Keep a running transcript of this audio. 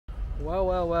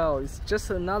Well, it's just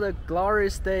another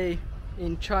glorious day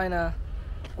in China,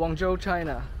 Guangzhou,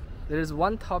 China. There is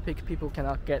one topic people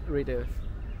cannot get rid of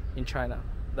in China.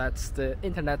 That's the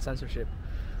internet censorship.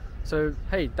 So,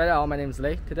 hey, 大家好, my name is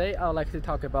Lei. Today, I would like to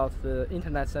talk about the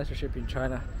internet censorship in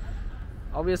China.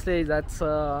 Obviously, that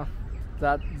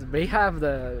we have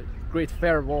the Great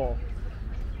Firewall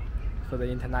for the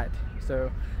internet.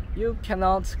 So, you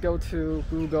cannot go to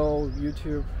Google,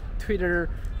 YouTube, Twitter,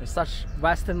 and such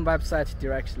Western websites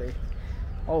directly.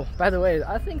 Oh, by the way,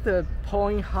 I think the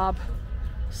Pornhub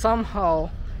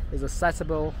somehow is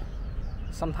accessible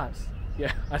sometimes.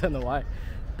 Yeah, I don't know why.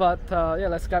 But yeah,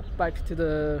 let's get back to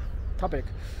the topic.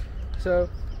 So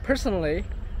personally,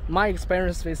 my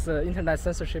experience with internet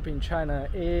censorship in China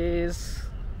is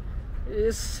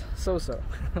so-so.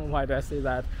 Why do I say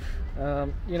that?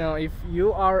 You know, if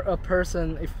you are a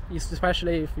person,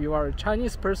 especially if you are a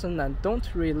Chinese person and don't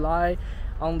rely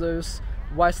on those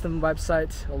Western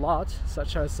websites a lot,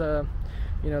 such as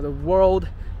you know, the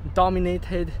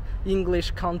world-dominated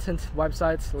English content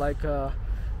websites like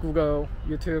Google,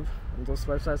 YouTube, and those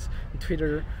websites, and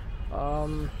Twitter,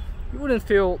 you wouldn't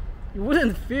feel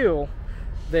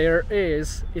there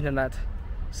is internet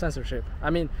censorship. I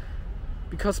mean,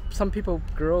 because some people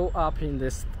grow up in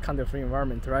this kind of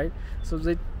environment, right? So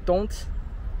they don't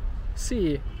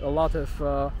see a lot of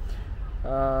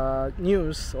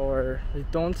news, or they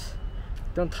don't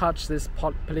touch these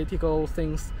political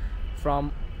things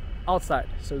from outside.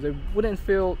 So they wouldn't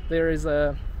feel there's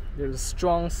a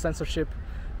strong censorship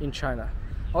in China.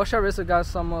 I'll share with you guys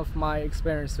some of my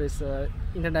experience with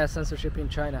internet censorship in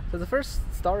China. So the first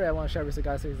story I want to share with you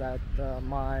guys is at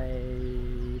my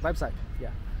website.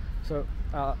 Yeah. So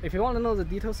if you want to know the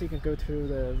details, you can go to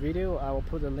the video. I will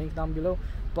put the link down below.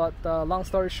 But long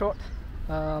story short,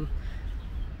 the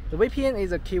VPN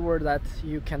is a keyword that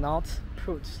you cannot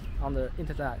put on the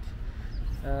internet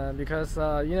because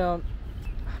you know,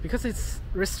 because it's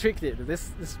restricted.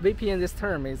 This VPN, this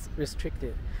term is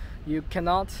restricted. You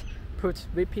cannot put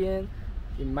VPN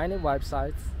in many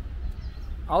websites.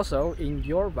 Also in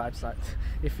your website.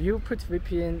 If you put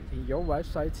VPN in your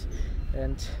website,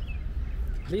 and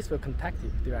police will contact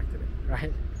you directly,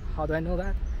 right? How do I know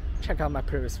that? Check out my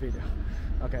previous video.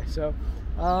 Okay, so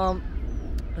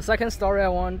the second story I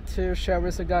want to share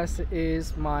with you guys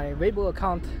is my Weibo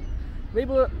account.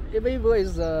 Weibo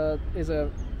is a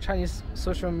Chinese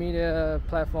social media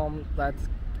platform that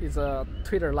is a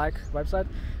Twitter-like website,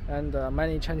 and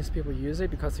many Chinese people use it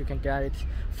because you can get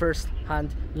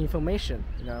first-hand information.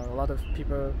 You know, a lot of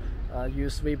people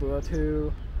use Weibo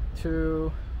to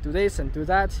do this and do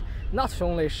that. Not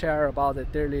only share about the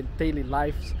daily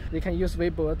lives, they can use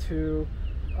Weibo to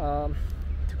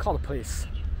call the police.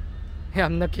 Yeah,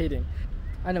 I'm not kidding.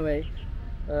 Anyway,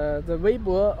 the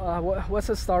Weibo, what's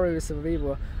the story with the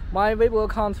Weibo? My Weibo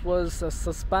account was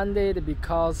suspended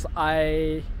because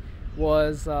I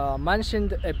was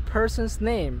mentioned a person's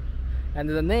name, and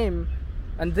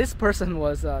this person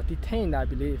was detained, I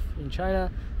believe, in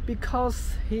China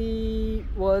because he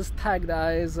was tagged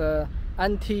as a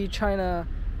anti-China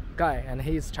guy, and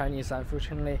he's Chinese,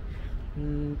 unfortunately.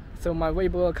 So my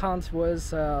Weibo account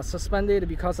was suspended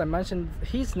because I mentioned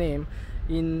his name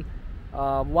in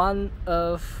one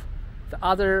of the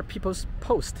other people's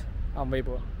posts on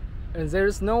Weibo, and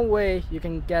there's no way you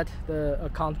can get the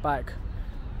account back.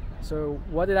 So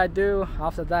what did I do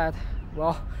after that?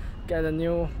 Well, get a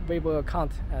new Weibo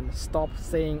account and stop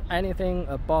saying anything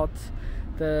about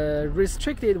the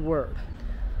restricted word.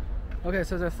 Okay,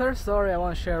 so the third story I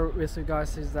want to share with you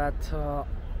guys is that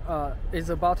is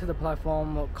about the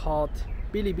platform called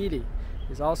Bilibili.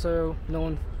 It's also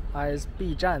known as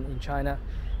B-Zhan in China.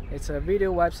 It's a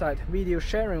video website, video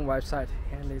sharing website,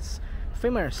 and it's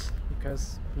famous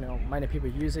because, you know, many people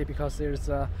use it because there's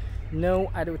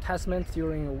no advertisement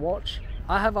during a watch.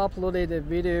 I have uploaded a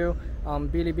video on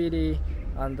Bilibili,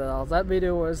 and that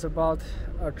video was about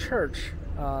a church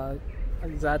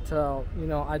that you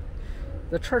know,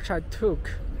 the church I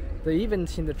took, the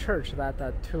event in the church that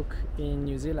I took in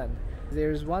New Zealand.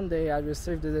 There's one day I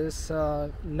received this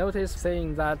notice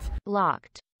saying that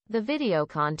blocked. The video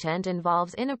content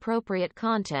involves inappropriate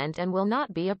content and will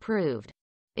not be approved.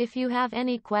 If you have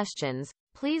any questions,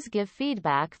 please give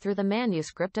feedback through the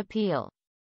manuscript appeal.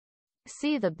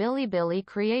 See the Bilibili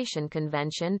Creation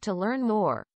Convention to learn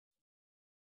more.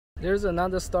 There's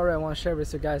another story I want to share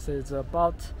with you guys. It's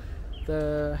about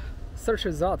the search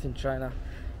result in China.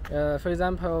 For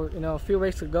example, you know, a few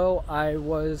weeks ago, I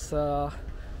was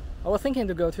thinking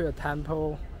to go to a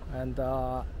temple, and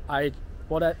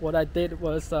what I did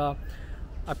was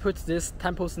I put this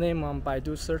temple's name on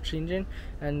Baidu search engine,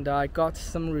 and I got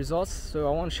some results. So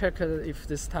I want to check if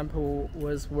this temple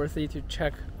was worthy to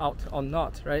check out or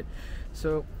not, right?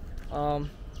 So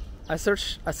I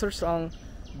searched on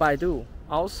Baidu,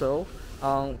 also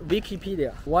on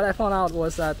Wikipedia. What I found out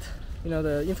was that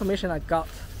the information I got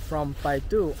from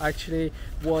Baidu actually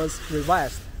was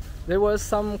revised. There was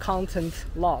some content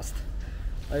lost.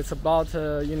 It's about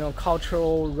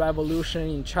cultural revolution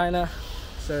in China.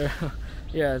 So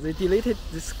yeah, they deleted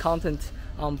this content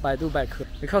on Baidu Baiku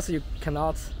because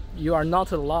you are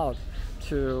not allowed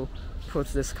to put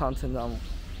this content on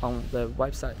the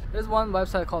website. There's one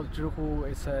website called Zhihu.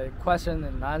 It's a question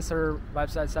and answer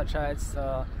website, such as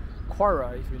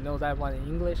Quora, if you know that one in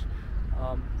English.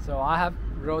 So I have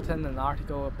written an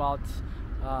article about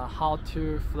how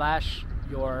to flash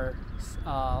your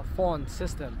phone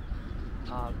system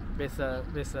with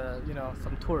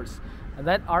some tools, and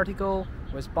that article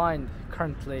was banned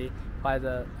currently by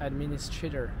the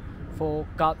administrator for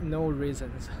God knows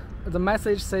reasons. The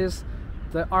message says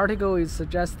the article is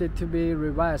suggested to be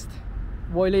revised,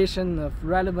 violation of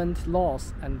relevant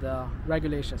laws and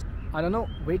regulations. I don't know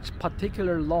which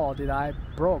particular law did I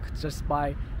broke just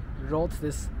by wrote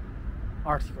this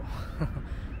article.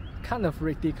 Kind of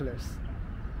ridiculous.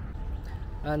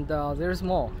 And there's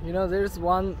more. There's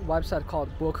one website called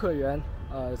博客园.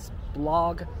 It's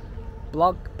blog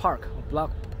park,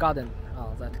 blog garden,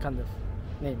 that kind of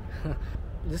name.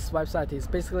 This website is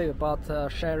basically about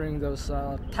sharing those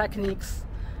techniques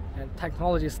and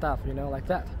technology stuff, like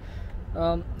that.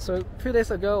 So a few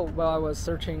days ago, while I was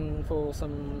searching for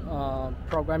some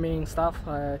programming stuff,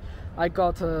 I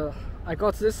got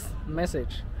this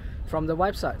message from the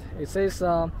website. It says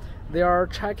they are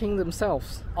checking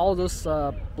themselves. All those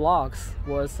blogs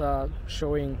was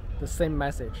showing the same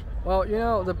message.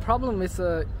 Well, the problem with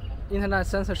internet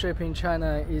censorship in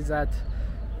China is that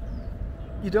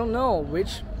you don't know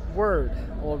which word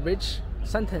or which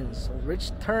sentence or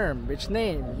which term, which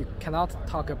name you cannot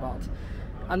talk about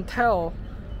until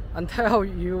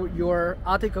your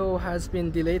article has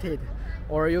been deleted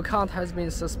or your account has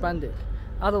been suspended.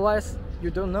 Otherwise,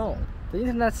 you don't know. The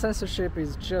internet censorship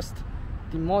is just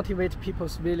demotivate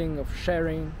people's feeling of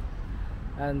sharing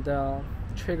and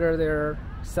trigger their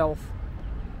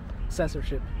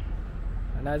self-censorship.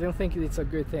 And I don't think it's a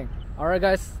good thing. Alright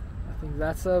guys, I think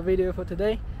that's a video for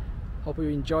today. Hope you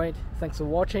enjoyed. Thanks for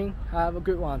watching. Have a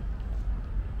good one.